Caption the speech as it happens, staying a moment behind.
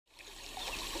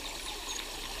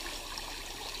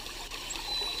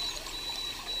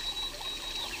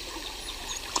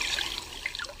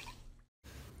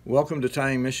Welcome to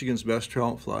Tying Michigan's Best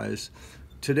Trout Flies.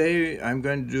 Today I'm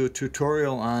going to do a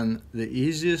tutorial on the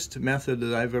easiest method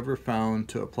that I've ever found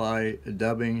to apply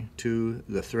dubbing to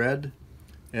the thread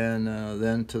and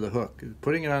then to the hook.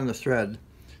 Putting it on the thread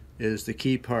is the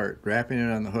key part. Wrapping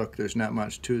it on the hook, there's not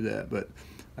much to that, but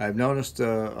I've noticed a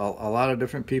lot of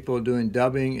different people doing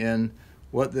dubbing, and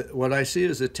what I see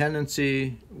is a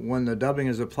tendency when the dubbing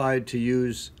is applied to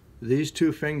use these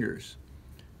two fingers.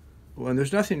 Well, and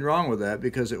there's nothing wrong with that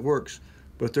because it works,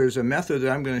 but there's a method that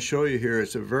I'm going to show you here.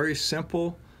 It's a very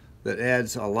simple that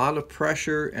adds a lot of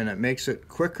pressure, and it makes it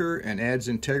quicker and adds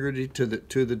integrity to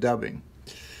the dubbing.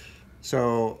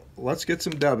 So let's get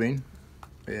some dubbing,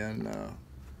 and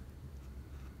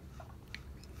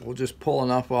we'll just pull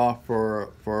enough off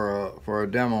for a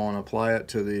demo and apply it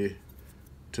to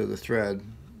the thread.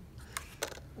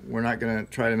 We're not going to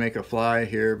try to make a fly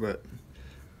here, but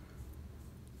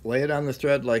lay it on the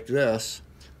thread like this.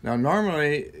 Now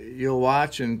normally you'll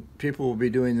watch and people will be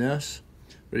doing this,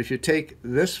 but if you take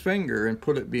this finger and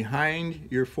put it behind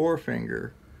your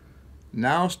forefinger,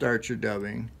 now start your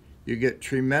dubbing, you get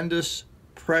tremendous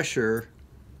pressure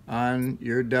on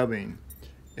your dubbing,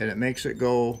 and it makes it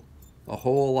go a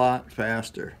whole lot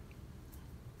faster.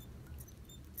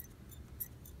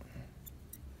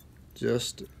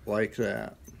 Just like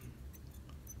that.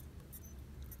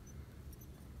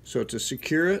 So to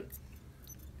secure it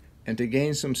and to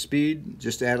gain some speed,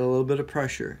 just add a little bit of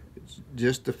pressure. It's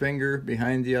just the finger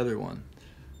behind the other one.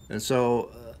 And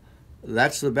so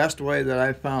that's the best way that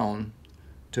I've found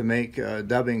to make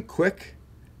dubbing quick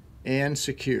and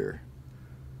secure.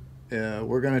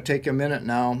 We're going to take a minute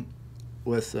now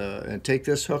and take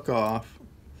this hook off.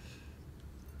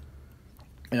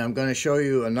 And I'm going to show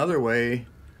you another way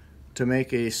to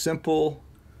make a simple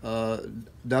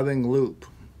dubbing loop.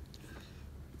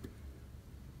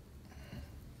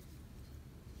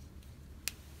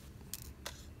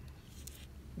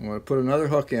 I'm going to put another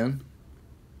hook in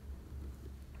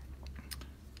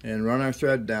and run our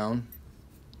thread down.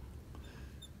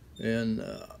 And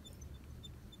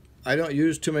I don't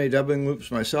use too many dubbing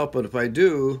loops myself, but if I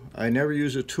do, I never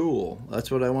use a tool. That's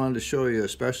what I wanted to show you,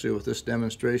 especially with this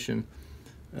demonstration.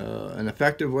 An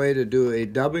effective way to do a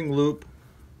dubbing loop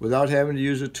without having to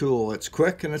use a tool. It's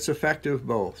quick and it's effective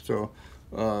both. So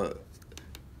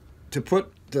to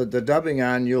put the dubbing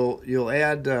on, you'll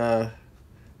add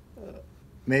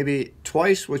maybe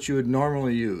twice what you would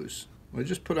normally use. We'll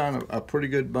just put on a pretty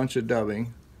good bunch of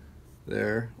dubbing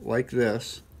there, like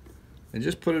this, and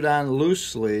just put it on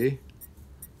loosely,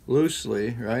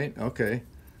 right? Okay.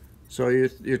 So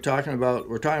we're talking about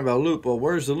loop. Well,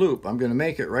 where's the loop? I'm going to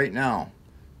make it right now.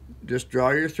 Just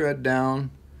draw your thread down,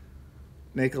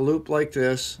 make a loop like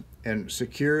this, and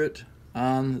secure it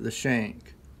on the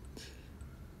shank.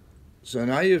 So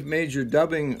now you've made your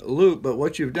dubbing loop, but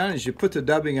what you've done is you put the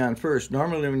dubbing on first.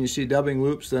 Normally when you see dubbing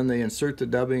loops, then they insert the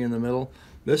dubbing in the middle.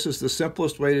 This is the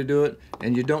simplest way to do it,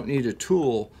 and you don't need a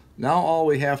tool. Now all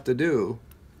we have to do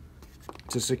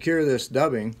to secure this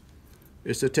dubbing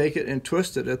is to take it and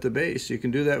twist it at the base. You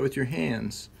can do that with your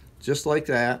hands, just like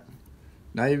that.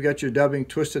 Now you've got your dubbing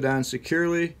twisted on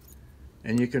securely,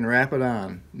 and you can wrap it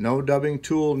on. No dubbing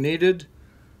tool needed.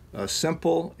 A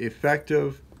simple,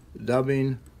 effective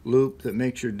dubbing loop that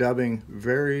makes your dubbing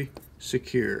very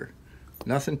secure.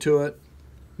 Nothing to it,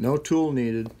 no tool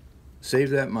needed.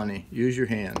 Save that money, use your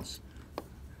hands.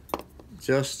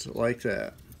 Just like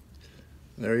that.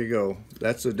 There you go.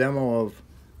 That's a demo of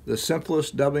the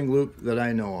simplest dubbing loop that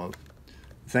I know of.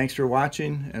 Thanks for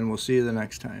watching, and we'll see you the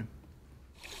next time.